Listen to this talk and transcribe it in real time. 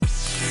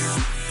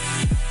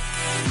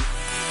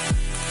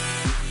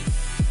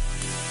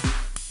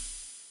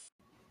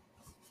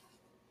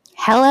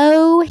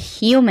Hello,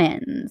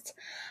 humans.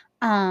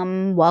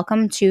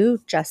 Welcome to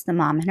Just the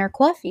Mom and Her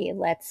Coffee.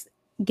 Let's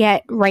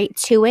get right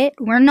to it.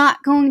 We're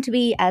not going to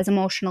be as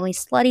emotionally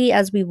slutty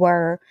as we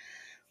were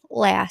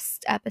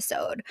last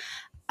episode.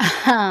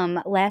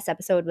 Last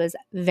episode was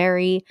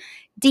very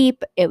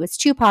deep. It was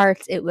two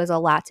parts. It was a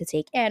lot to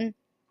take in.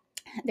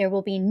 There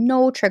will be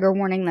no trigger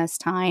warning this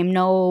time,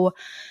 no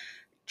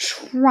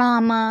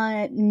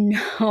trauma,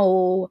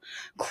 no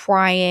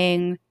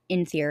crying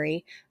in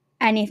theory,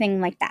 anything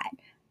like that.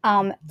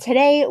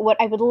 Today, what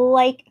I would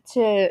like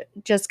to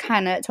just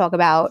kind of talk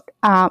about,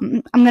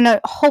 I'm going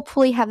to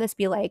hopefully have this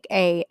be like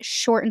a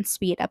short and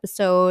sweet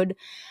episode.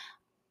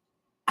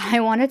 I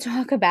want to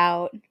talk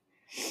about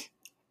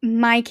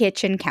my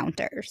kitchen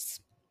counters.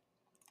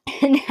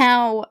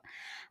 Now,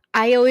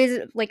 I always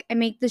I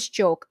make this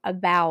joke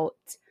about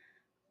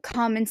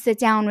come and sit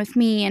down with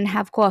me and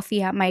have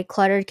coffee at my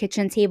cluttered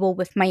kitchen table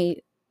with my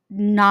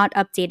not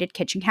updated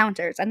kitchen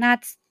counters. And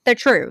that's the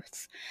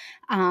truth.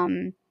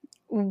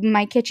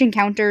 My kitchen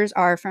counters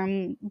are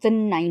from the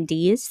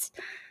 90s,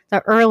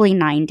 the early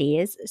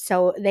 90s.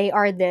 So they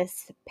are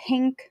this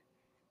pink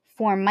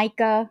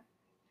Formica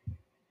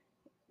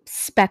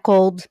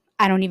speckled,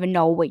 I don't even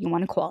know what you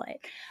want to call it.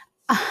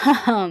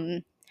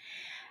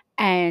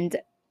 And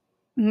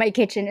my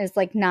kitchen is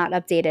not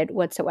updated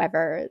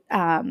whatsoever.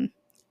 I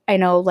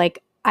know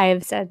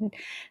I've said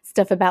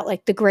stuff about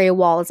the gray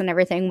walls and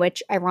everything,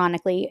 which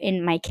ironically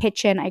in my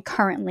kitchen I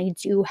currently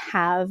do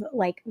have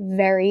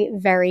very,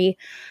 very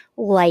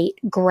light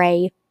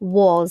gray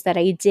walls that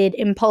I did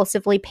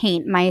impulsively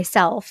paint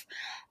myself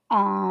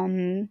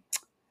 5-6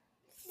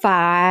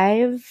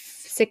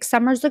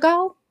 summers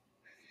ago.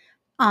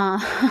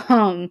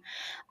 I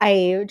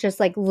just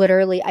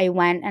literally I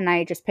went and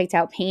I just picked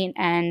out paint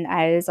and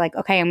I was like,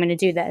 okay, I'm going to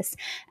do this.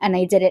 And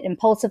I did it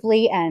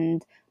impulsively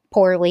and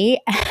poorly.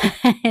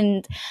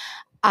 And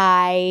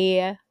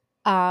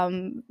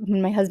when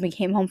my husband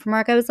came home from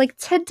work, I was like,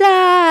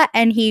 ta-da!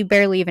 And he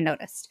barely even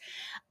noticed.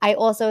 I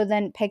also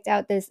then picked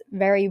out this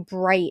very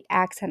bright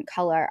accent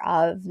color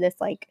of this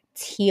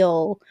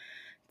teal,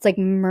 it's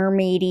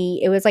mermaidy.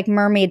 It was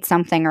mermaid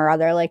something or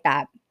other like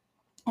that.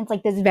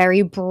 It's this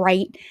very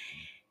bright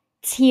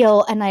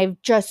teal, and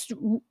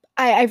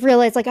I've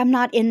realized I'm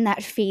not in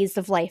that phase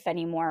of life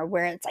anymore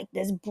where it's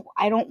this.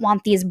 I don't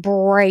want these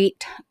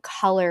bright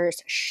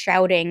colors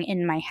shouting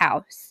in my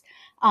house.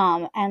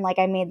 And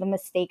I made the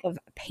mistake of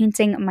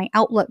painting my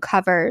outlet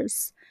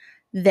covers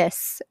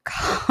this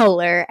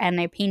color,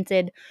 and I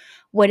painted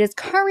what is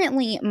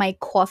currently my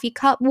coffee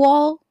cup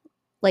wall.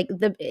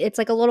 It's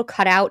a little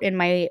cutout in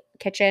my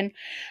kitchen.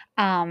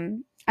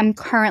 I'm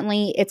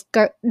currently it's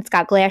got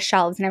glass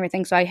shelves and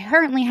everything, so I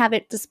currently have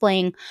it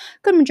displaying a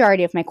good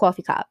majority of my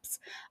coffee cups.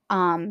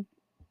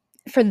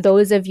 For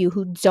those of you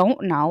who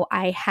don't know,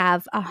 I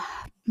have a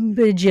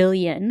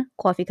bajillion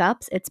coffee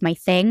cups. It's my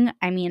thing.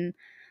 I mean,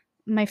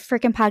 my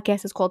freaking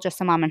podcast is called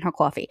Just a Mom and Her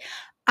Coffee.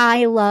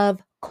 I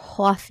love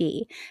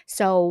coffee,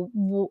 so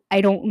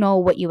I don't know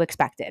what you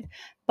expected,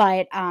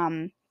 but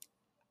I'm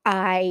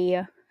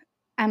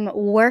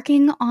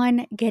working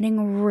on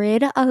getting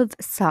rid of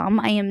some.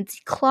 I am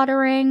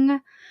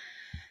decluttering,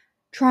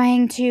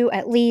 trying to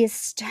at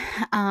least,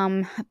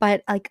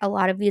 but a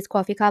lot of these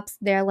coffee cups,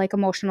 they're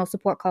emotional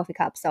support coffee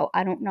cups. So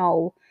I don't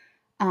know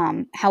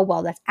how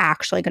well that's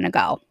actually going to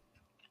go.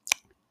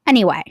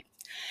 Anyway,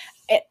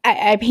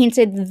 I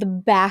painted the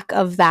back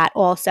of that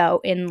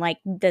also in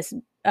this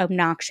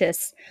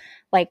obnoxious,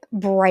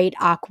 bright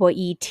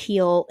aqua-y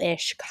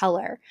teal-ish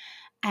color.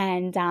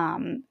 And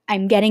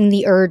I'm getting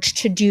the urge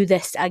to do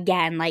this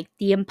again.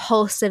 The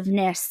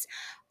impulsiveness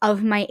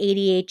of my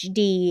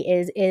ADHD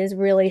is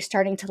really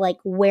starting to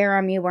wear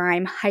on me, where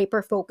I'm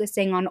hyper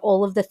focusing on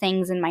all of the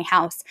things in my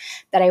house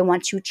that I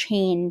want to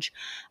change,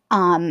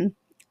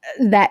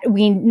 that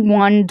we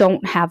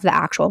don't have the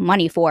actual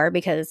money for,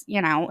 because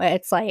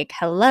it's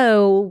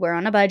hello, we're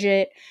on a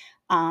budget,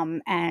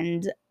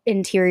 and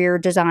interior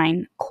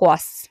design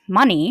costs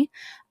money.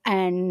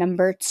 And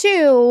number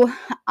two,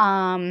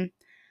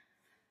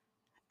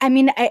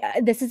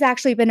 this has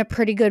actually been a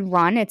pretty good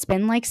run. It's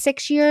been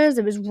 6 years.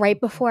 It was right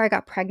before I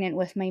got pregnant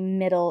with my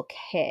middle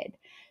kid.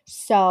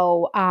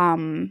 So,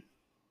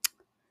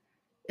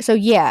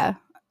 yeah.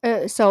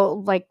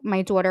 So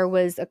my daughter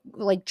was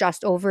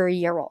just over a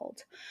year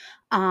old.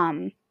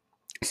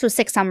 So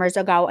 6 summers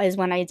ago is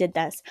when I did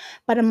this.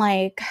 But I'm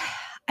I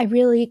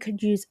really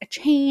could use a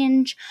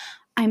change.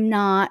 I'm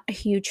not a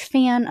huge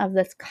fan of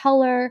this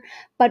color,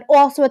 but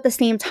also at the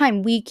same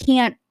time, we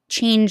can't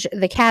change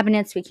the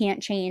cabinets. We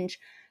can't change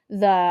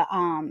the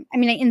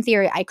in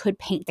theory I could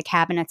paint the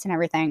cabinets and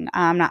everything.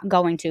 I'm not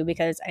going to,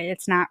 because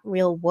it's not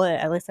real wood.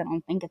 At least I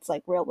don't think it's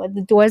real wood.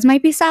 The doors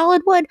might be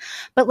solid wood,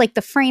 but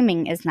the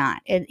framing is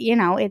not.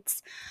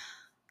 It's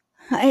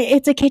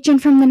a kitchen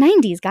from the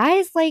 90s,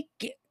 guys.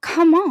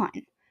 Come on.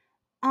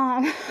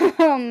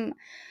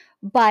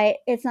 But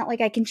it's not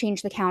I can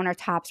change the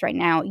countertops right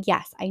now.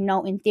 Yes, I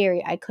know in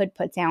theory I could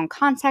put down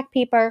contact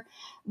paper,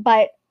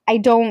 but I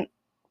don't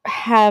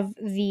have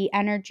the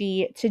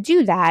energy to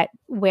do that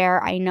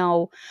where I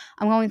know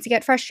I'm going to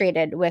get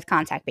frustrated with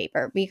contact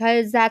paper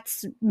because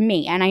that's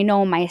me and I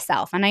know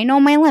myself and I know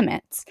my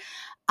limits.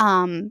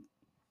 Um,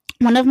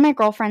 One of my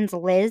girlfriends,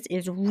 Liz,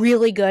 is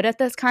really good at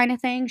this kind of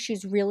thing.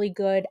 She's really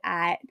good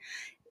at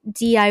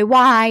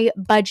DIY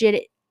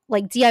budget,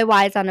 like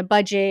DIYs on a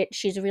budget.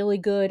 She's really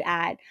good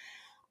at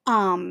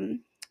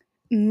um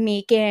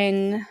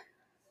making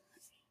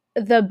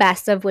the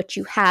best of what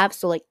you have.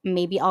 So like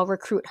maybe I'll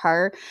recruit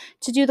her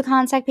to do the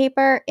contact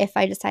paper if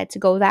I decide to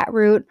go that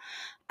route.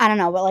 I don't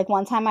know, but like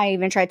one time I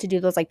even tried to do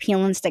those like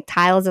peel and stick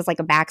tiles as like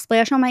a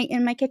backsplash on my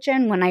in my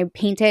kitchen when I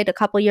painted a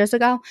couple years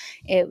ago.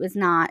 It was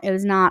not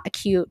a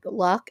cute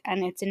look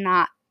and it did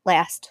not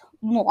last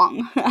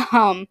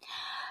long.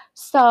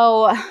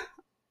 So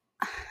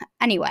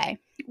anyway,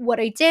 what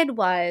I did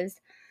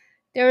was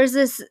there was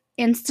this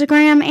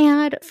Instagram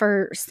ad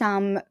for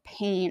some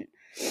paint.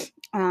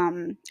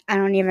 I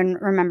don't even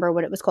remember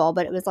what it was called,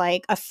 but it was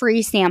like a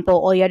free sample.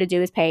 All you had to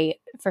do is pay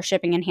for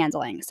shipping and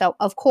handling. So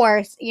of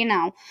course,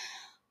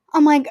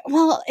 I'm like,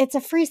 well, it's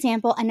a free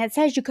sample and it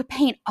says you could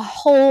paint a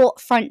whole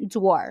front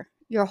door,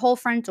 your whole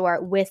front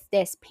door with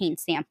this paint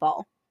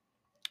sample.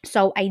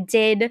 So I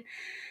did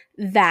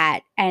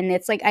that and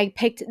it's like I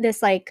picked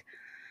this like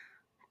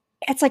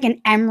it's like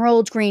an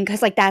emerald green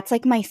because like that's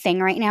like my thing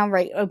right now,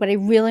 right? What I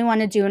really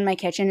want to do in my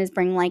kitchen is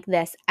bring like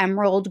this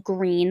emerald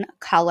green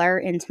color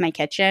into my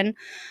kitchen.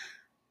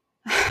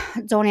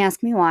 Don't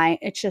ask me why.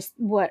 It's just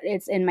what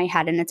it's in my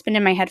head and it's been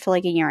in my head for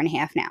like a year and a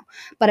half now.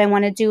 But I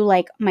want to do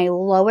like my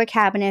lower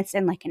cabinets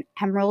in like an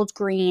emerald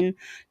green,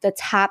 the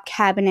top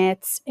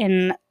cabinets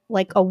in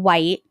like a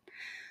white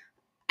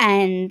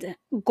and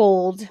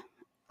gold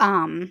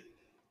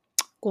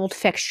gold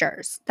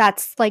fixtures.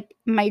 That's like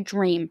my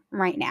dream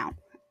right now.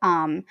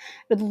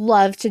 Would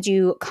love to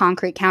do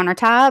concrete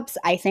countertops.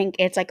 I think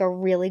it's like a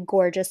really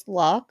gorgeous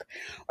look,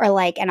 or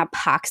like an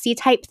epoxy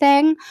type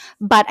thing.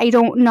 But I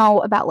don't know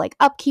about like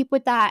upkeep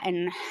with that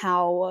and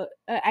how.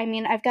 I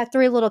mean, I've got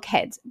 3 little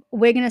kids.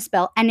 We're gonna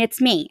spill, and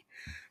it's me.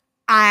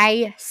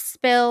 I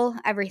spill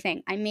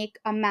everything. I make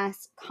a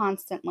mess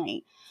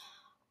constantly.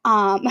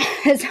 Um,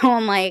 so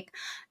I'm like,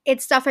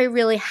 it's stuff I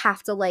really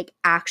have to like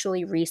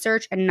actually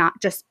research and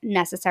not just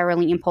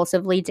necessarily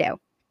impulsively do.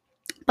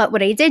 But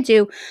what I did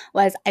do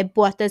was I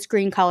bought this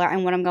green color,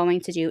 and what I'm going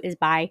to do is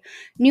buy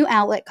new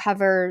outlet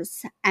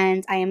covers,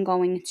 and I am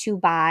going to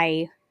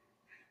buy,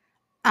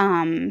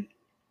 um,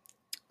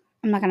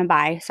 I'm not going to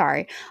buy,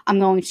 sorry. I'm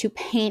going to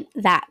paint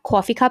that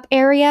coffee cup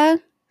area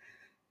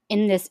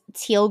in this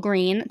teal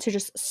green to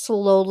just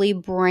slowly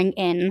bring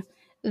in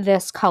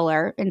this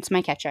color into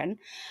my kitchen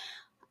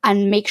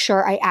and make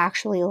sure I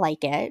actually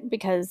like it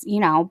because,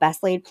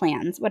 best laid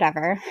plans,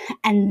 whatever.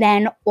 And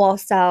then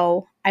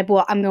also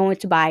I'm going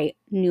to buy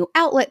new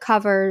outlet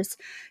covers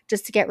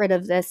just to get rid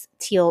of this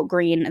teal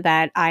green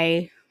that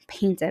I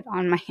painted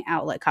on my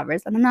outlet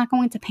covers. And I'm not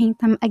going to paint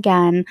them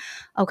again.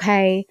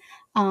 Okay.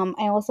 I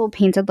also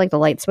painted like the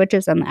light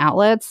switches and the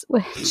outlets,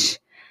 which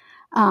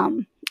I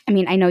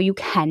mean, I know you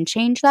can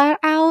change that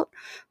out,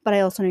 but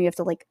I also know you have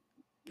to like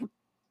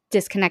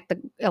disconnect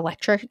the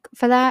electric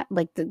for that,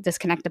 like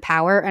disconnect the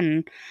power,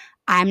 and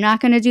I'm not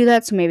going to do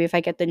that. So maybe if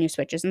I get the new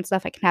switches and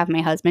stuff, I can have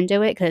my husband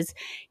do it because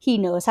he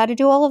knows how to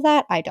do all of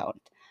that. I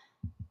don't.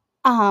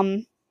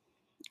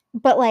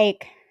 But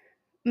like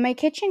my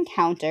kitchen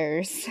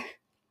counters,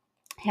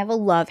 I have a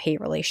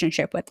love-hate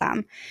relationship with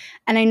them.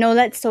 And I know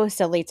that's so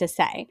silly to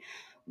say,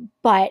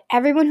 but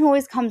everyone who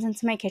always comes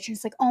into my kitchen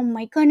is like, oh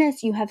my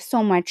goodness, you have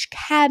so much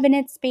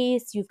cabinet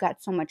space. You've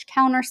got so much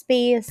counter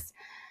space.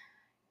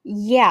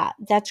 Yeah,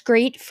 that's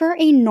great for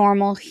a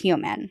normal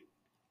human.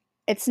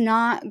 It's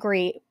not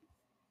great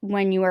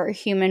when you are a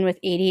human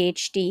with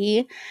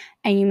ADHD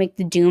and you make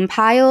the doom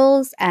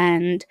piles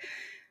and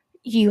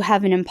you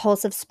have an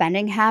impulsive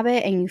spending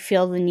habit and you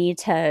feel the need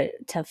to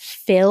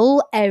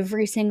fill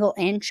every single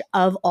inch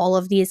of all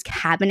of these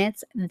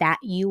cabinets that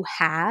you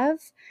have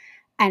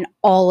and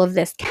all of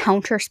this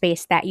counter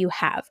space that you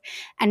have.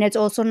 And it's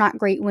also not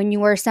great when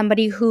you are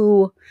somebody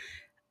who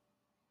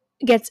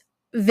gets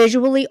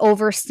visually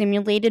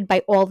overstimulated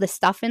by all the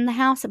stuff in the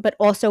house, but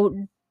also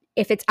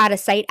if it's out of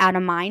sight, out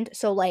of mind.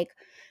 So like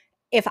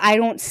if I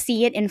don't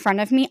see it in front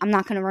of me, I'm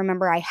not going to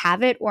remember I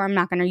have it or I'm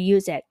not going to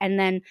use it. And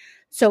then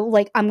so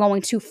like I'm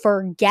going to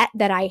forget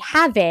that I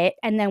have it,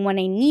 and then when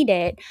I need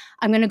it,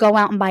 I'm going to go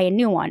out and buy a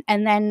new one.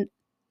 And then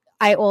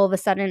I all of a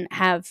sudden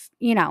have,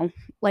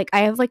 like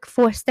I have like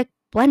 4-stick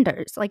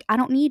blenders. Like I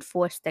don't need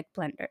 4-stick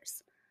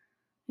blenders.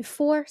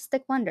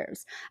 4-stick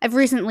blenders. I've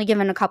recently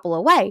given a couple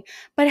away,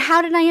 but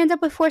how did I end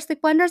up with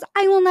 4-stick blenders?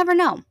 I will never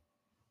know.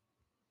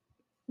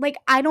 Like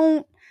I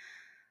don't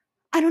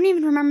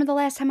even remember the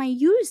last time I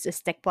used a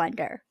stick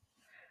blender.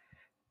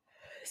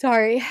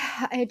 Sorry,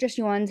 I just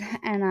yawned,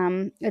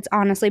 and it's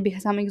honestly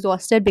because I'm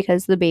exhausted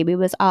because the baby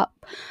was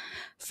up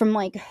from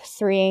like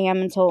 3 a.m.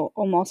 until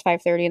almost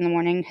 5:30 in the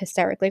morning,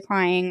 hysterically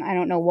crying. I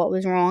don't know what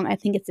was wrong. I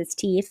think it's his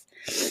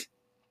teeth.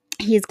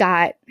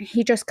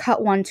 he just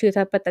cut one tooth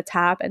up at the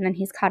top, and then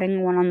he's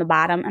cutting one on the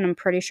bottom, and I'm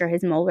pretty sure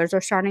his molars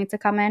are starting to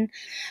come in,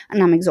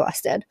 and I'm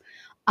exhausted.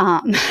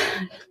 Um,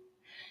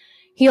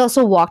 he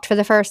also walked for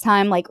the first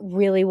time, like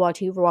really walked.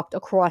 He walked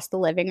across the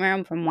living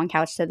room from one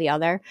couch to the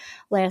other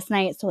last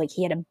night. So like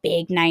he had a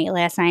big night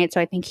last night. So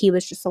I think he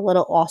was just a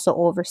little also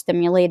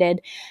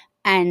overstimulated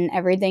and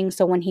everything.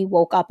 So when he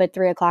woke up at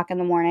 3 o'clock in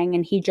the morning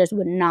and he just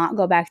would not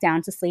go back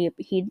down to sleep,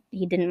 he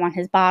didn't want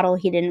his bottle.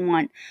 He didn't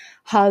want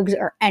hugs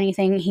or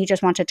anything. He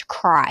just wanted to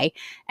cry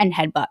and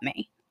headbutt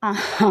me.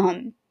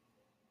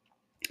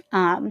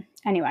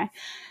 Anyway,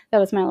 that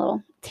was my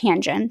little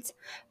tangent.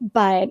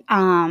 But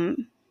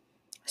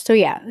so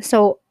yeah,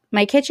 so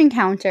my kitchen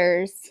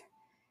counters,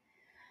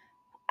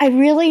 I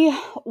really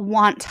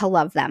want to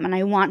love them and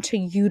I want to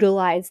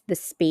utilize the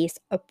space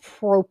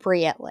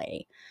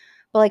appropriately.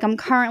 But like I'm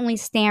currently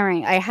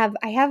staring. I have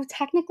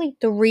technically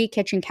 3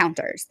 kitchen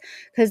counters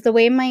because the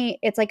way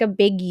it's like a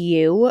big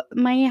U,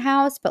 my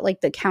house, but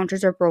like the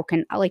counters are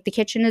broken. Like the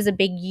kitchen is a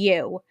big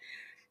U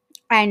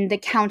and the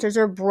counters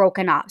are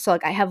broken up. So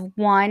like I have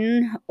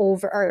one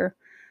over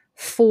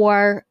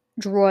 4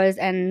 drawers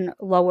and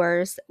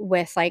lowers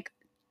with like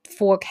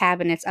 4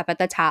 cabinets up at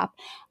the top.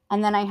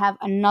 And then I have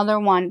another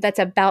one that's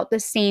about the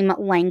same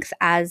length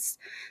as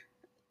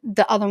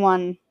the other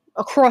one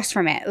across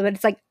from it. But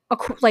it's like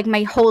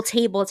my whole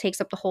table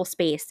takes up the whole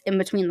space in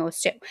between those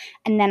two.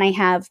 And then I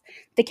have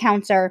the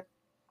counter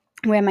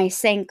where my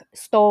sink,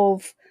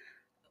 stove,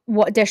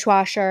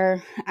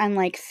 dishwasher, and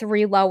like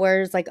 3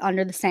 lowers like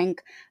under the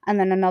sink, and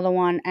then another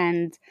one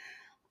and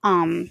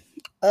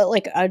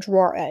like a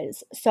drawer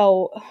is.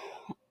 So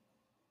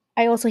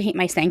I also hate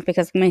my sink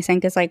because my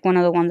sink is like one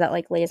of the ones that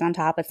like lays on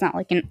top. It's not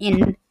like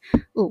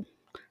ooh,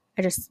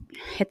 I just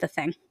hit the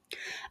thing.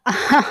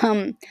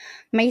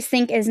 My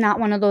sink is not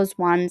one of those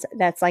ones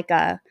that's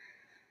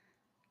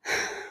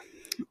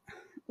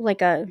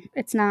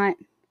it's not,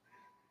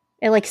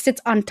 it like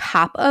sits on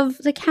top of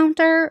the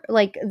counter.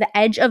 Like the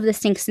edge of the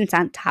sink sits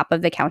on top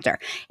of the counter.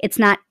 It's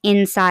not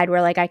inside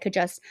where like I could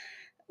just,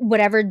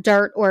 whatever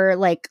dirt or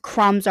like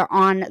crumbs are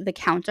on the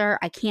counter,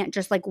 I can't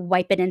just like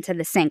wipe it into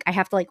the sink. I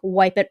have to like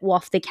wipe it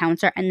off the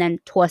counter and then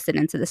toss it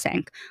into the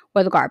sink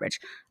or the garbage.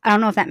 I don't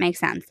know if that makes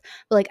sense.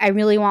 But like I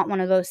really want one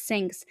of those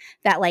sinks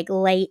that like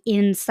lay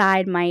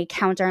inside my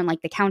counter and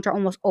like the counter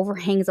almost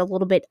overhangs a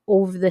little bit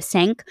over the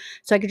sink.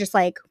 So I could just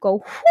like go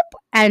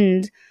whoop,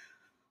 and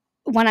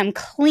when I'm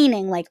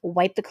cleaning, like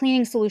wipe the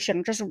cleaning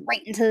solution just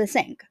right into the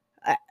sink.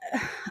 I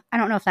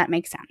don't know if that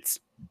makes sense.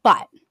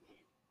 But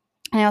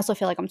I also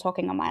feel like I'm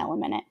talking a mile a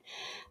minute,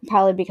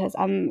 probably because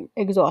I'm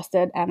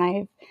exhausted and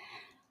I've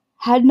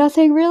had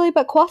nothing really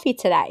but coffee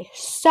today.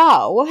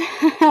 So,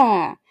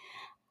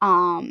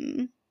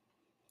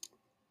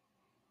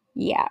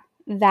 yeah,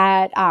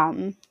 that,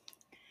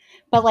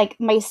 but like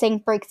my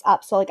sink breaks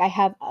up. So like I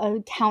have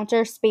a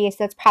counter space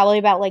that's probably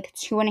about like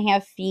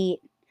 2.5 feet,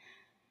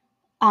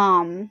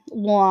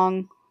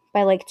 long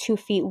by like 2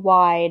 feet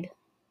wide,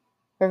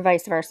 or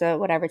vice versa,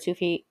 whatever, 2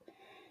 feet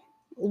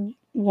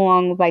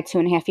long by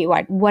 2.5 feet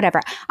wide,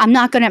 whatever. I'm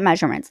not good at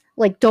measurements.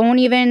 Like, don't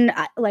even,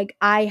 like,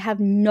 I have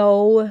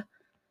no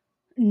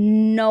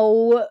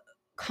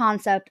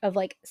concept of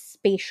like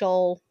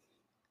spatial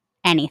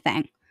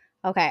anything.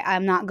 Okay,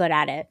 I'm not good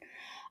at it.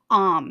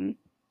 I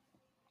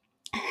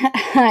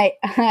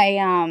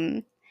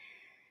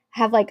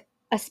have like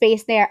a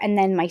space there, and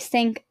then my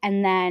sink,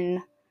 and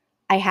then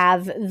I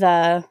have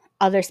the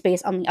other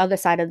space on the other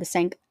side of the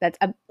sink that's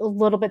a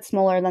little bit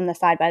smaller than the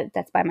side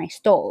that's by my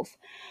stove.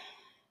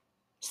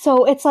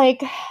 So it's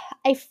like,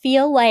 I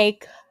feel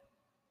like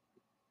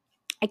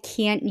I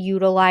can't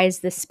utilize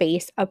the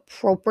space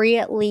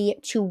appropriately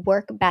to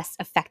work best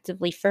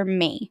effectively for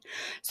me.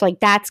 So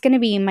like that's going to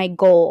be my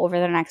goal over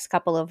the next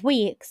couple of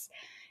weeks,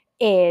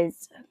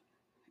 is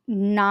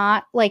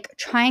not like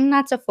trying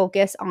not to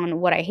focus on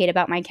what I hate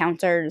about my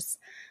counters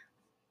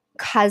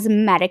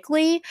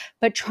cosmetically,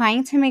 but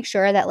trying to make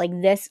sure that like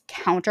this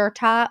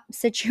countertop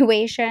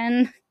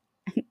situation,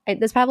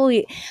 this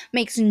probably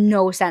makes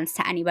no sense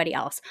to anybody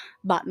else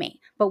but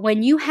me. But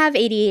when you have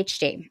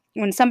ADHD,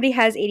 when somebody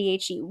has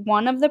ADHD,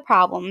 one of the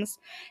problems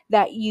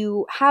that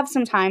you have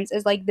sometimes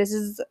is like, this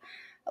is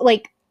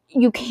like,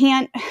 you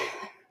can't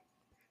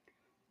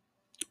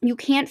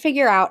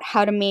figure out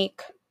how to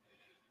make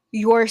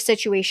your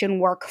situation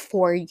work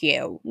for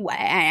you.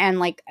 And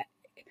like,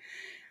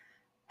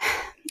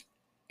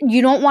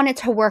 you don't want it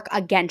to work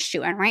against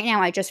you. And right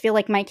now, I just feel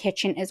like my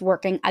kitchen is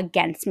working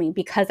against me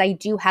because I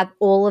do have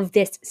all of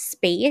this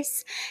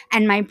space,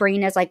 and my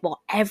brain is like,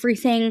 well,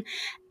 everything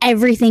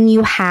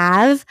you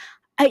have,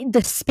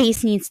 the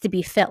space needs to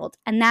be filled.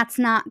 And that's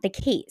not the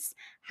case.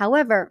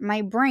 However,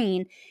 my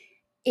brain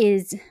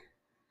is,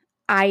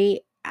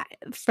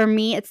 for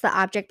me, it's the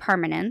object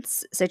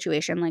permanence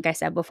situation. Like I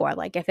said before,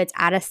 like if it's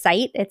out of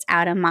sight, it's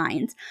out of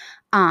mind.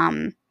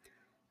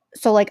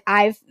 So like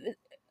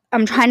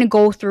I'm trying to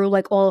go through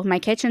like all of my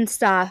kitchen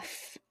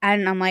stuff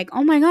and I'm like,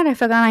 oh my God, I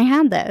forgot I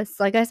had this.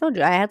 Like I told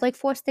you, I had like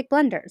 4-stick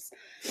blenders.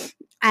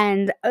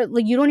 And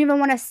like you don't even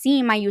want to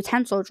see my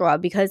utensil drawer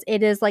because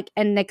it is like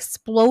an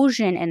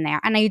explosion in there,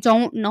 and I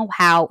don't know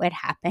how it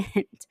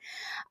happened.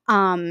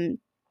 um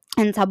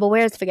and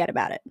Tupperwares, forget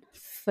about it.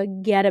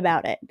 Forget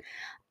about it.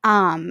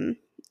 um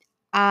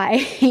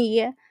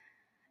I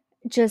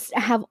just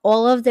have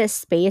all of this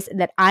space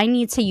that I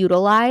need to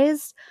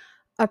utilize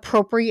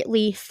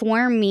appropriately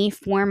for me,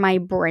 for my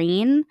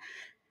brain,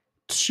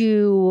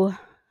 to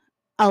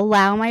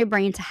allow my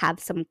brain to have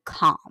some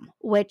calm,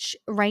 which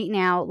right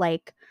now,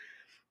 like,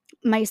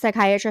 my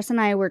psychiatrist and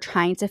I were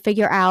trying to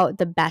figure out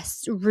the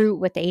best route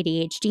with the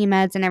ADHD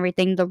meds and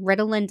everything. The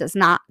Ritalin does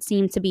not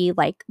seem to be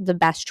like the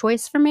best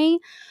choice for me.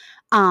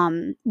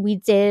 We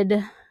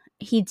did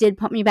He did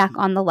put me back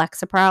on the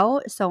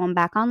Lexapro, so I'm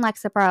back on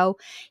Lexapro.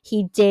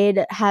 He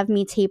did have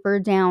me taper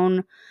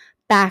down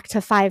back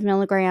to 5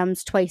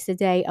 milligrams twice a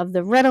day of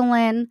the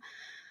Ritalin,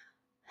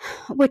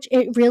 which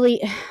it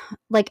really,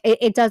 like,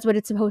 it does what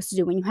it's supposed to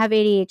do. When you have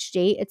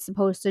ADHD, it's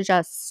supposed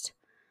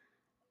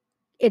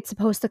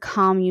to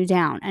calm you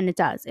down, and it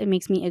does. It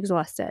makes me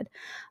exhausted.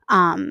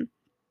 And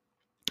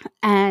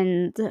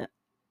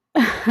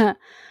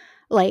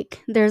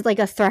like, there's like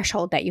a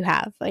threshold that you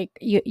have. Like,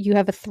 you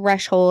have a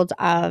threshold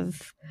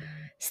of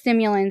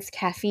stimulants,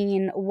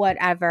 caffeine,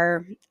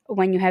 whatever,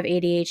 when you have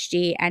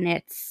ADHD, and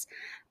it's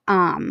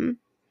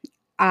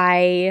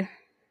I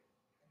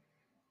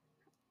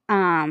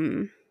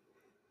um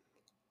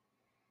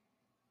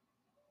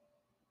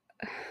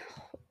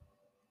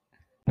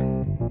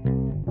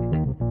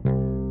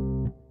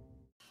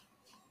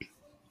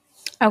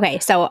okay,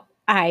 so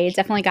I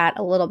definitely got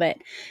a little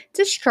bit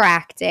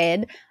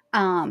distracted.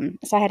 So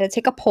I had to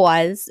take a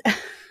pause.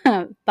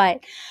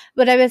 But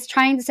what I was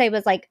trying to say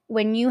was, like,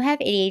 when you have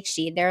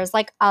ADHD, there's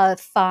like a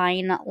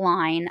fine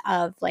line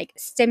of like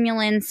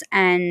stimulants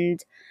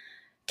and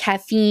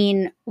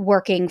caffeine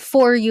working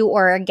for you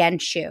or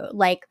against you.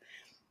 Like,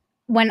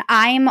 when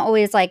I'm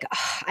always like,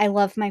 "Ugh, I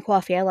love my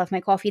coffee,"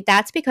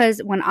 that's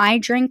because when I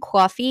drink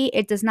coffee,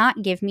 it does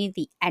not give me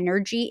the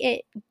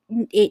energy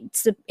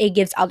it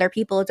gives other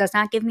people. It does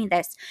not give me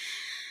this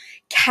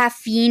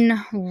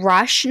caffeine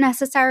rush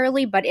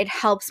necessarily, but it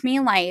helps me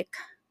like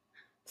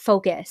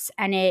focus,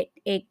 and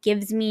it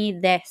gives me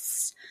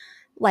this,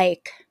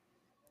 like,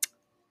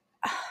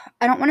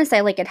 I don't want to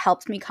say like it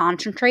helps me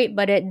concentrate,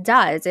 but it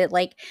does. It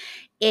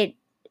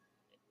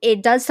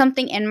it does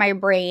something in my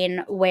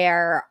brain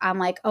where I'm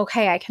like,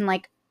 okay, I can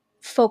like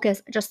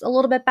focus just a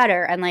little bit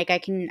better, and like I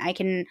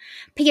can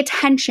pay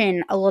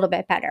attention a little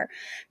bit better.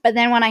 But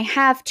then when I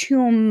have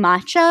too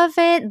much of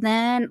it,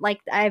 then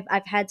like I've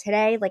had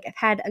today, like I've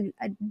had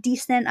a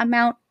decent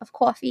amount of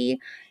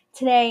coffee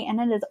today, and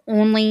it is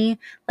only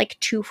like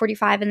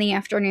 2:45 in the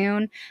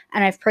afternoon,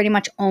 and I've pretty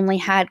much only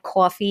had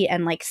coffee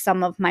and like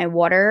some of my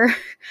water.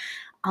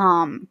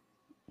 um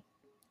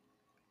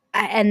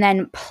and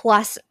then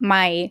plus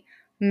my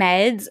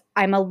meds,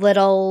 I'm a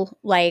little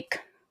like,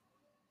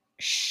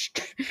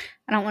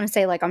 I don't want to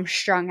say like I'm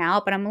strung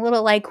out, but I'm a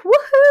little like,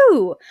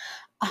 woohoo.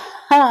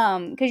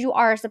 Because you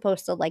are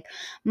supposed to like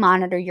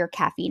monitor your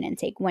caffeine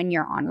intake when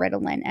you're on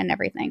Ritalin and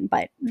everything.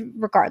 But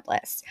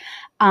regardless,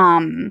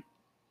 I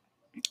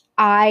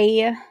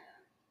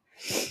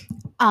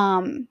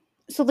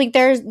so like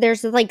there's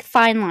this like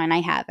fine line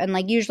I have, and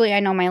like usually I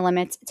know my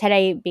limits.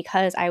 Today,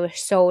 because I was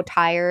so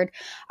tired,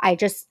 I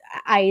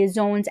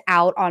zoned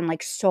out on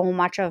like so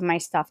much of my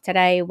stuff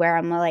today, where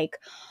I'm like,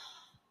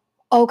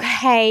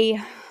 okay,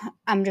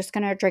 I'm just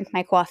gonna drink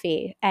my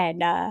coffee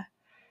and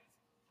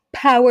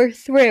power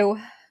through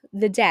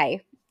the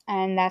day.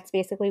 And that's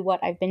basically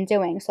what I've been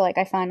doing. So like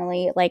I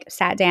finally like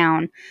sat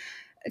down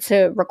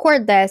to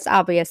record this.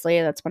 Obviously,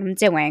 that's what I'm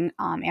doing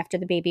after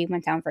the baby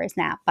went down for his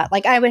nap. But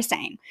like I was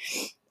saying,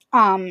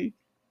 um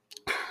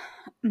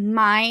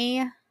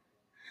my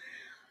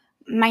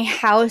my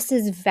house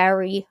is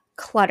very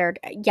cluttered.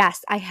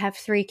 Yes, I have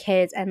 3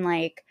 kids, and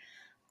like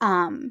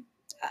um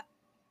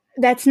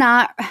that's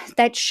not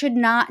that should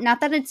not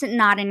that it's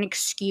not an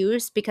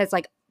excuse, because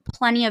like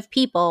plenty of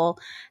people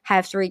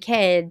have 3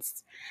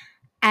 kids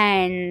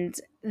and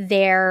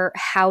their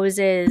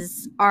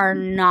houses are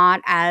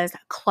not as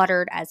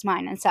cluttered as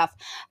mine and stuff.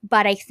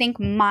 But I think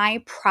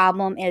my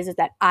problem is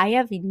that I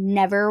have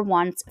never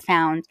once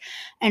found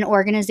an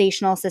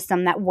organizational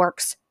system that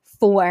works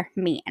for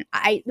me. And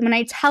when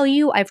I tell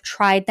you I've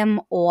tried them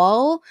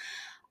all,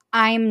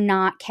 I'm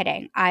not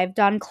kidding. I've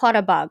done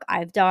Clutterbug.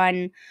 I've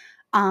done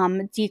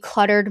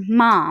Decluttered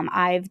Mom.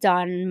 I've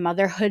done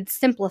Motherhood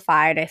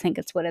Simplified, I think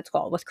it's what it's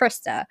called, with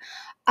Krista.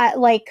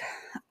 Like,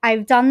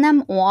 I've done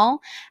them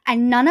all,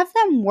 and none of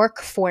them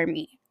work for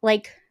me.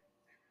 Like,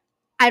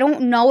 I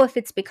don't know if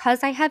it's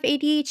because I have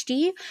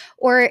ADHD,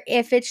 or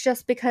if it's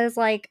just because,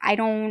 like,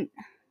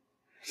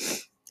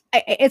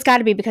 it's got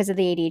to be because of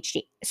the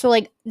ADHD. So,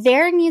 like,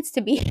 there needs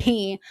to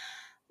be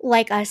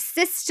like a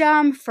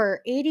system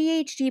for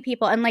ADHD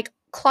people, and like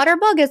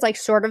Clutterbug is like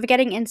sort of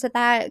getting into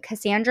that.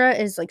 Cassandra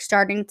is like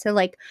starting to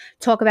like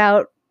talk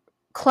about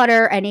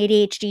clutter and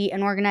ADHD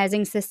and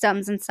organizing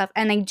systems and stuff.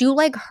 And I do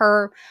like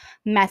her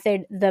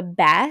method the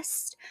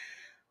best.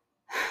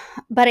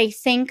 But I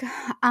think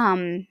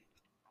I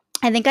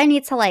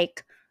need to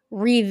like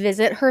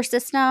revisit her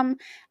system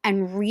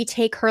and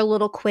retake her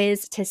little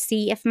quiz to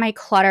see if my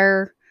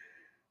clutter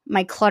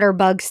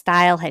bug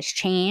style has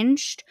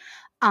changed.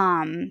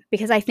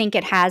 Because I think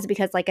it has,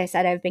 because like I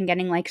said, I've been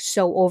getting like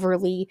so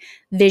overly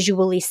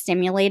visually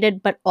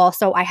stimulated, but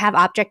also I have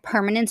object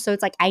permanence. So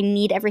it's like I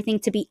need everything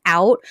to be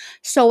out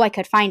so I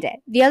could find it.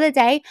 The other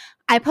day,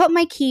 I put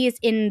my keys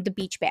in the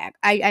beach bag.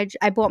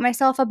 I bought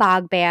myself a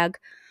bog bag.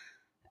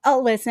 Oh,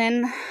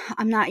 listen,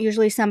 I'm not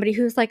usually somebody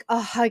who's like,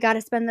 oh, I got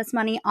to spend this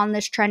money on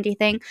this trendy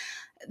thing.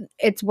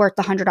 It's worth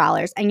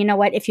 $100. And you know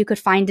what? If you could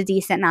find a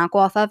decent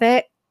knockoff of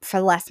it for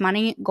less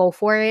money, go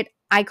for it.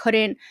 I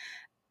couldn't.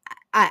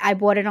 I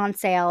bought it on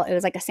sale. It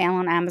was like a sale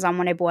on Amazon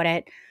when I bought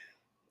it.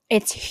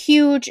 It's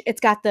huge. It's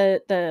got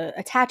the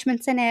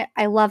attachments in it.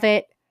 I love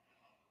it.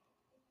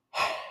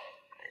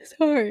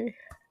 Sorry.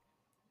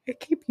 I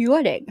keep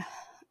yawning.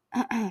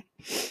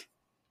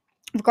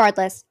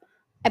 Regardless,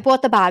 I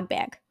bought the bog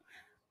bag.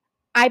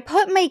 I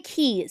put my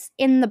keys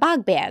in the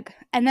bog bag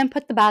and then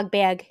put the bog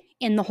bag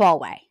in the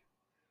hallway.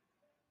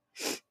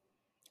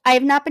 I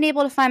have not been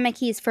able to find my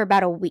keys for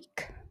about a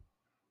week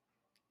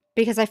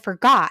because I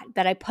forgot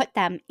that I put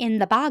them in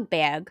the bog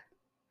bag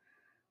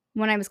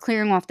when I was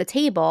clearing off the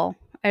table.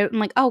 I'm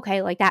like, oh,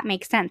 okay, like that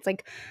makes sense.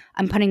 Like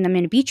I'm putting them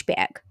in a beach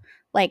bag,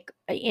 like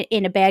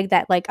in a bag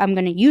that like I'm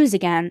going to use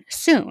again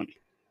soon.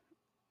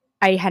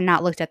 I had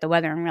not looked at the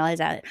weather and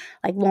realized that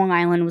like Long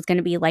Island was going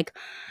to be like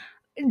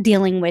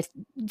dealing with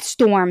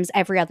storms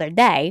every other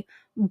day.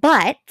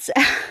 But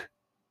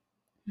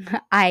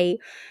I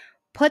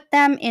put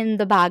them in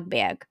the bog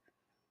bag.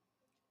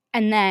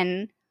 And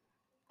then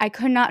I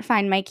could not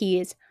find my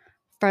keys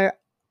for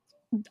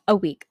a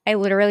week. I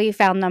literally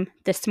found them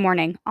this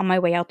morning on my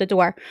way out the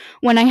door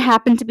when I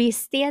happened to be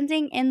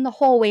standing in the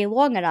hallway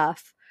long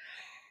enough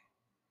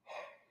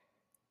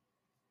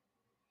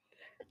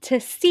to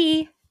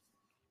see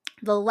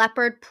the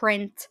leopard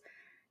print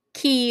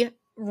key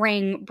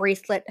ring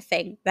bracelet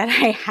thing that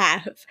I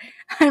have.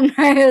 And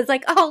I was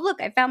like, oh,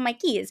 look, I found my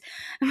keys.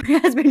 And my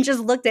husband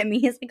just looked at me.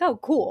 He's like, oh,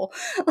 cool.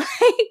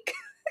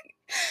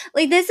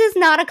 Like this is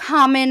not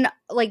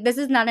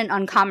an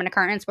uncommon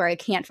occurrence where I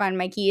can't find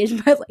my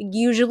keys, but like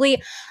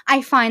usually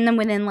I find them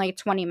within like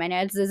 20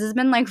 minutes. This has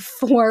been like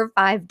 4 or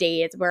 5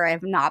 days where I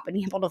have not been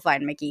able to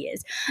find my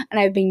keys, and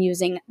I've been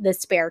using the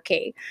spare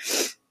key,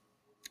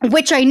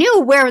 which I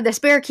knew where the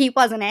spare key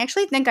was. And I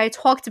actually think I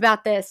talked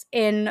about this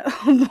in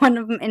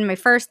in my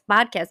first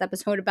podcast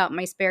episode about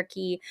my spare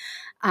key.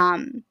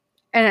 And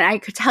I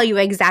could tell you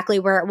exactly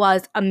where it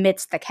was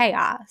amidst the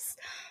chaos.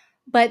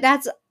 But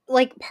that's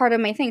like part of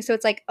my thing. So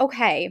it's like,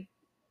 okay,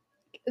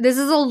 this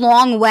is a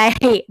long way.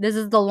 This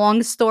is the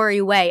long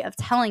story way of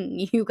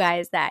telling you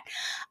guys that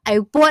I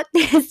bought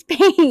this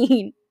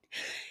paint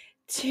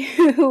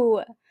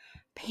to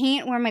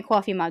paint where my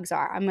coffee mugs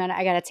are.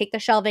 I gotta take the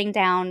shelving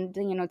down,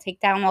 take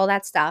down all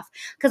that stuff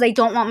because I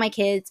don't want my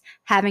kids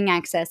having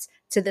access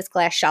to this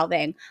glass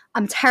shelving.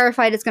 I'm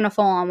terrified it's gonna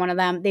fall on one of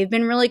them. They've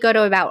been really good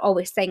about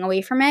always staying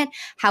away from it.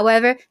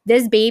 However,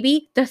 this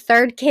baby, the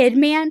third kid,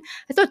 man,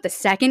 I thought the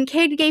second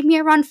kid gave me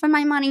a run for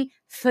my money.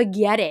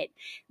 Forget it.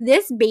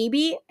 This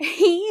baby,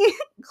 he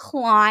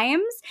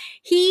climbs.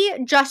 He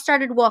just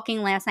started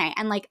walking last night,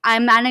 and like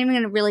I'm not even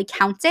gonna really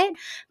count it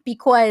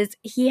because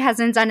he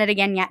hasn't done it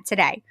again yet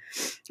today.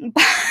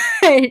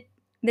 But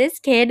this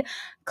kid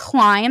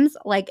climbs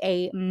like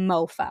a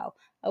mofo.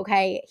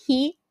 Okay,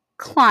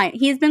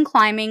 he's been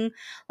climbing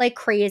like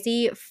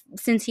crazy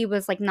since he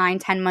was like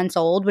 9-10 months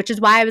old, which is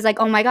why I was like,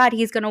 oh my god,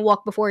 he's gonna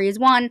walk before he's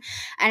 1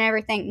 and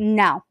everything.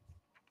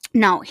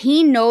 No,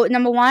 he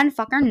number one,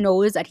 fucker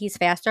knows that he's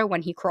faster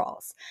when he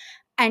crawls.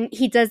 And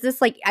he does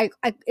this like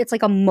it's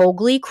like a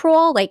Mowgli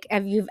crawl. Like,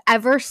 have you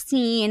ever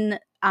seen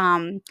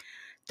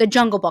the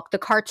Jungle Book, the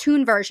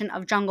cartoon version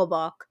of Jungle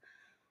Book?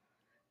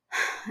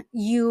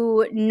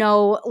 You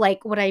know,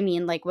 like what I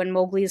mean, like when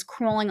Mowgli is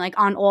crawling like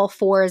on all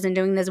fours and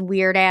doing this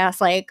weird ass,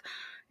 like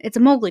it's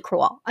a Mowgli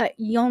crawl.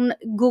 You'll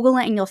Google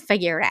it and you'll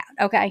figure it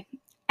out. Okay.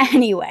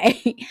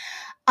 Anyway,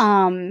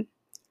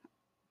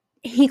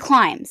 he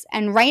climbs,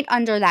 and right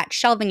under that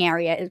shelving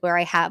area is where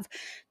I have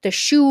the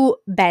shoe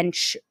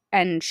bench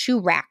and shoe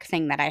rack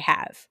thing that I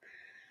have.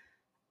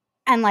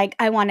 And like,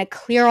 I want to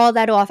clear all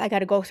that off. I got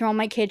to go through all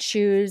my kids'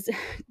 shoes,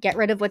 get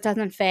rid of what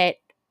doesn't fit.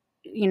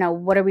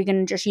 What are we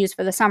going to just use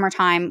for the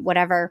summertime,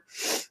 whatever.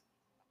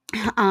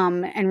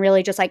 And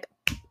really just like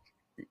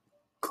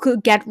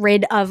get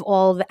rid of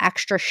all the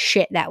extra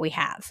shit that we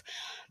have.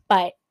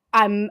 But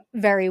I'm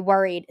very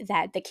worried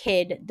that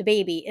the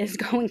baby, is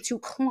going to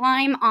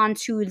climb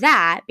onto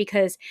that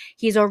because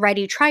he's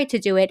already tried to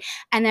do it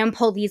and then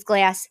pull these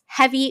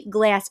heavy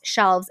glass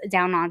shelves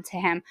down onto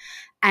him,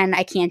 and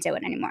I can't do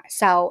it anymore.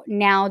 So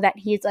now that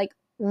he's like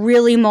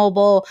really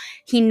mobile.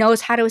 He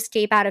knows how to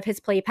escape out of his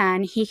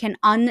playpen. He can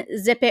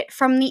unzip it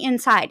from the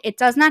inside. It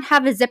does not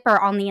have a zipper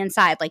on the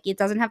inside. Like, it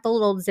doesn't have the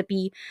little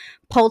zippy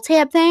pull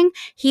tab thing.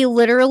 He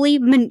literally,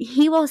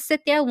 he will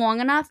sit there long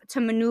enough to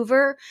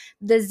maneuver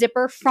the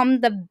zipper from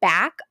the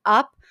back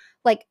up,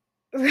 like,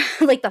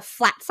 like the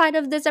flat side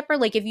of the zipper.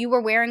 Like, if you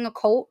were wearing a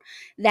coat,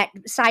 that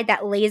side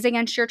that lays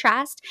against your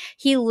chest,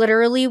 he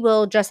literally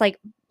will just like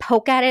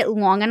poke at it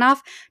long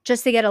enough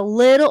just to get a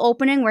little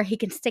opening where he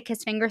can stick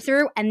his finger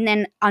through and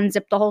then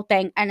unzip the whole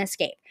thing and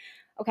escape.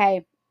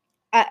 Okay,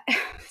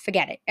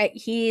 forget it.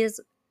 He's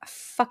a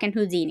fucking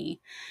Houdini.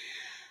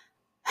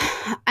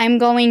 I'm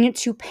going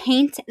to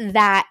paint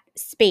that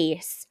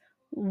space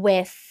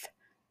with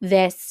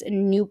this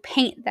new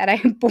paint that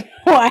I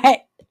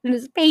bought,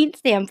 this paint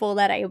sample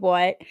that I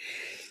bought.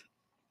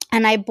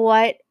 And I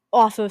bought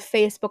off of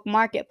Facebook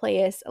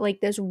Marketplace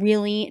like this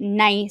really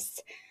nice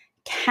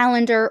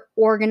calendar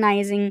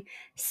organizing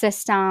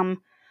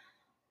system.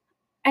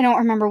 I don't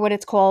remember what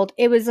it's called.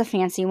 It was a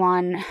fancy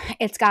one.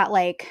 It's got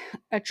like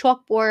a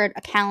chalkboard,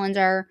 a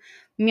calendar,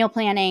 meal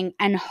planning,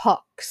 and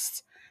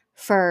hooks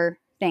for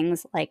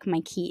things like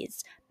my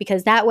keys,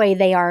 because that way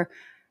they are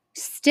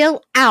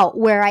still out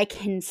where I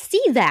can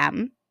see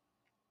them,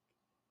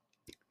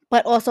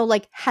 but also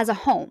like has a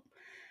home.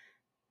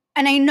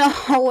 And I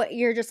know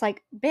you're just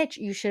like, bitch,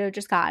 you should have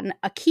just gotten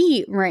a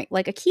key, right?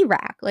 Like a key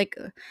rack, like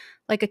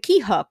a key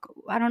hook.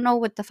 I don't know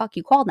what the fuck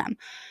you call them.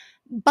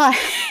 But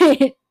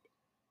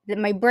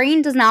my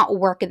brain does not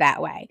work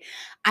that way.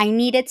 I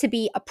need it to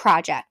be a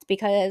project,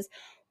 because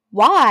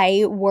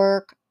why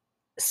work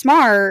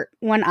smart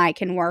when I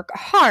can work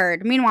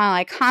hard? Meanwhile,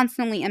 I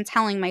constantly am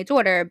telling my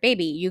daughter,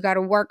 baby, you got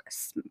to work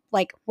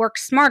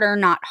smarter,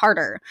 not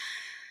harder.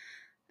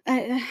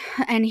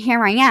 And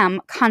here I am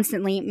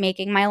constantly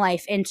making my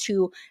life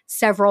into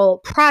several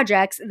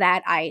projects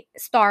that I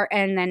start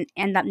and then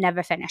end up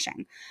never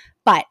finishing.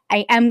 But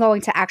I am going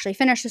to actually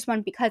finish this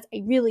one because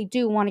I really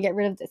do want to get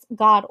rid of this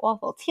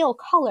god-awful teal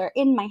color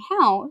in my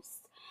house.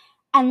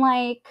 And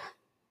like,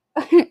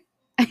 I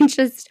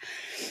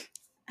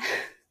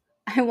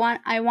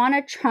want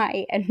to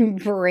try and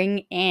bring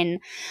in,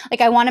 like,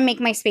 I want to make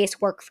my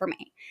space work for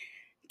me.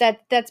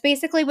 That's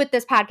basically what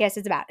this podcast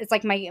is about. It's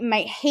like my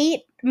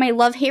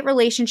love-hate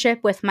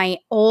relationship with my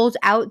old,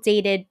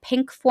 outdated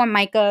pink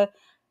Formica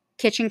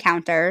kitchen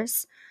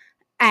counters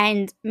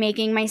and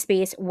making my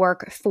space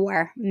work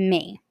for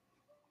me.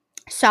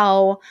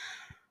 So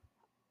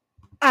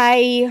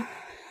I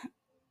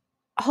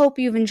hope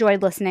you've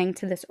enjoyed listening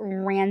to this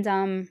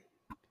random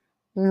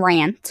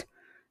rant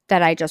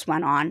that I just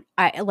went on.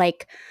 I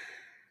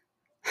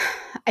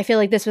feel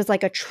like this was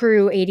like a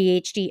true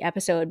ADHD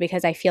episode,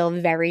 because I feel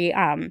very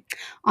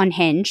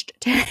unhinged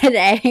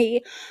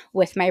today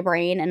with my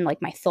brain and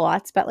like my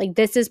thoughts. But like,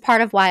 this is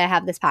part of why I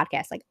have this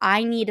podcast. Like,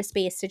 I need a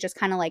space to just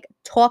kind of like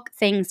talk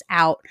things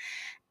out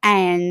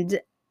and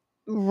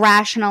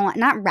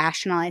not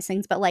rationalize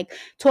things, but like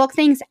talk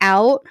things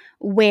out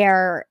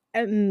where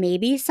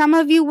maybe some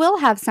of you will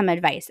have some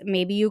advice.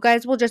 Maybe you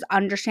guys will just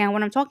understand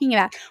what I'm talking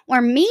about.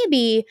 Or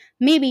maybe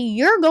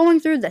you're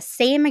going through the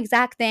same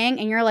exact thing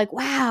and you're like,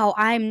 wow,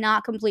 I'm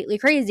not completely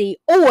crazy.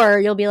 Or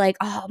you'll be like,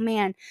 oh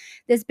man,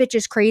 this bitch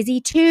is crazy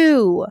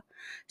too.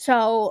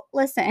 So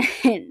listen,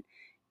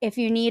 if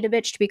you need a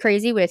bitch to be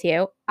crazy with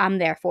you, I'm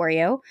there for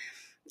you.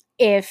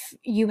 If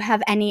you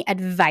have any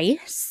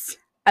advice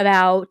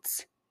about,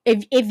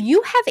 if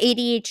you have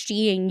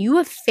ADHD and you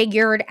have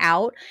figured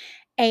out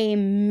a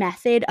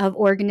method of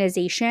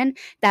organization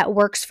that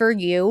works for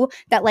you,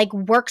 that like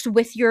works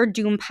with your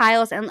doom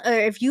piles, and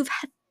if you've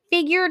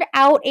figured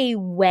out a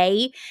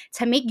way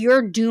to make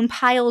your doom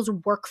piles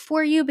work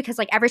for you, because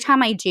like every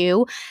time I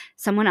do,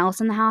 someone else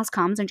in the house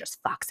comes and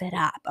just fucks it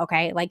up.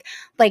 Okay, like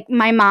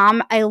my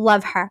mom, I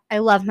love her, I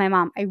love my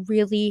mom, I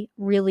really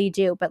really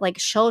do, but like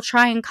she'll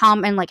try and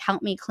come and like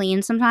help me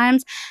clean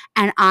sometimes,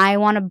 and I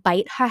want to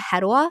bite her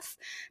head off,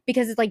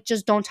 because it's like,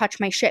 just don't touch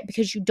my shit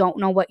because you don't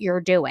know what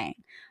you're doing.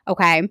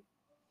 Okay,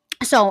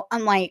 so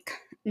I'm like,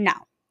 no,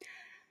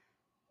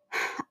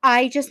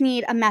 I just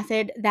need a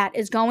method that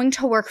is going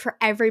to work for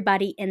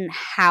everybody in the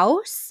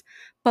house,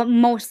 but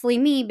mostly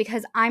me,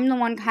 because I'm the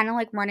one kind of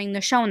like running the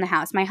show in the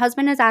house. My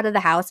husband is out of the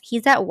house.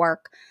 He's at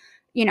work,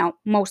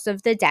 most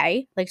of the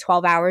day, like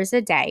 12 hours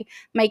a day.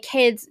 My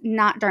kids,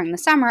 not during the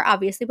summer,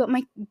 obviously, but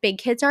my big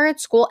kids are at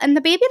school, and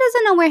the baby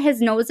doesn't know where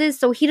his nose is,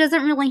 so he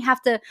doesn't really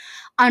have to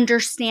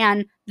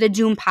understand the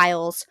doom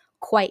piles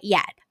quite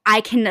yet.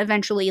 I can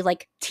eventually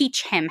like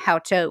teach him how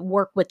to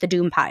work with the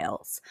doom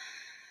piles.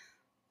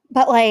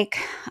 But like,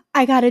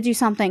 I gotta do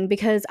something,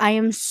 because I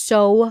am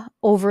so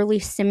overly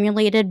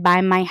stimulated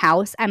by my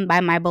house and by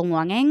my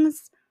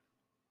belongings.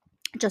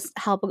 Just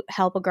help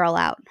a girl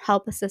out,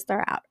 help a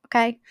sister out,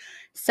 okay?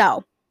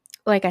 So,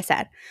 like I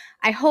said,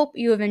 I hope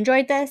you have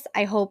enjoyed this.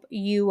 I hope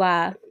you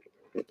have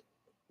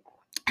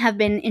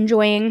been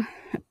enjoying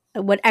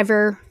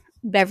whatever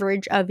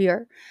beverage of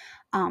your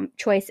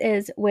choice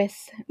is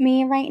with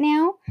me right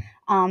now.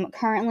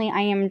 Currently,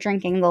 I am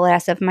drinking the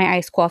last of my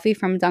iced coffee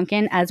from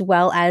Dunkin', as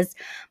well as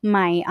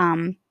my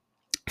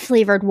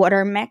flavored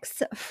water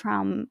mix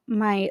from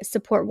my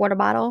Support water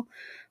bottle,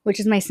 which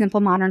is my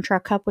Simple Modern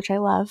Truck Cup, which I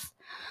love.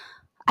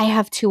 I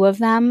have 2 of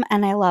them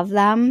and I love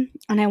them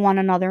and I want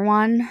another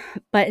one,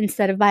 but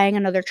instead of buying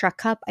another truck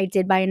cup, I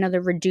did buy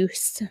another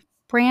reduced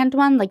brand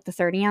one, like the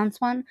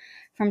 30-ounce one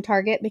from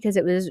Target because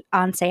it was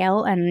on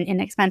sale and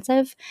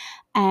inexpensive.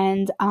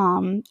 And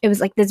it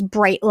was like this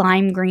bright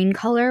lime green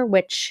color,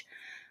 which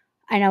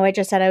I know I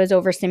just said I was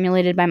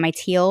overstimulated by my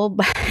teal,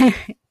 but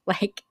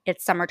like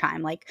it's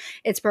summertime, like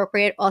it's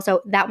appropriate.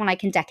 Also, that one I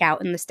can deck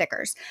out in the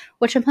stickers,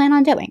 which I plan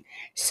on doing.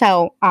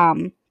 So,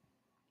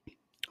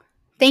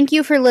 thank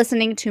you for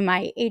listening to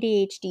my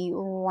ADHD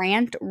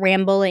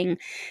rambling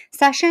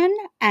session,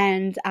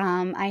 and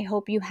I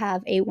hope you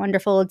have a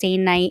wonderful day,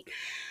 night,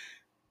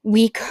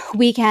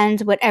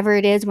 weekend, whatever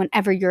it is,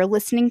 whenever you're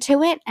listening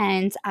to it.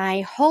 And I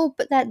hope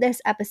that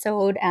this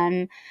episode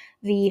and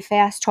the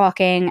fast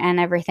talking and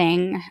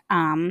everything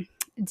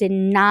did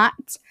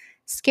not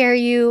scare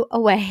you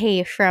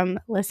away from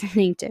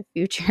listening to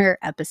future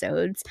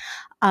episodes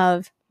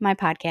of my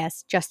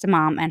podcast, Just a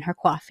Mom and Her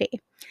Coffee.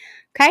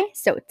 Okay,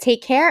 so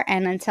take care,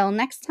 and until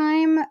next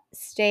time,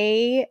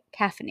 stay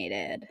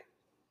caffeinated.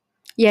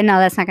 Yeah, no,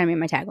 that's not going to be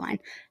my tagline.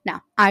 No,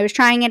 I was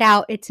trying it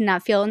out. It did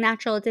not feel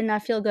natural. It did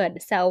not feel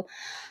good. So,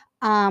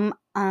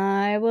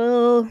 I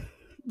will,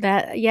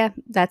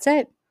 that's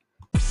it.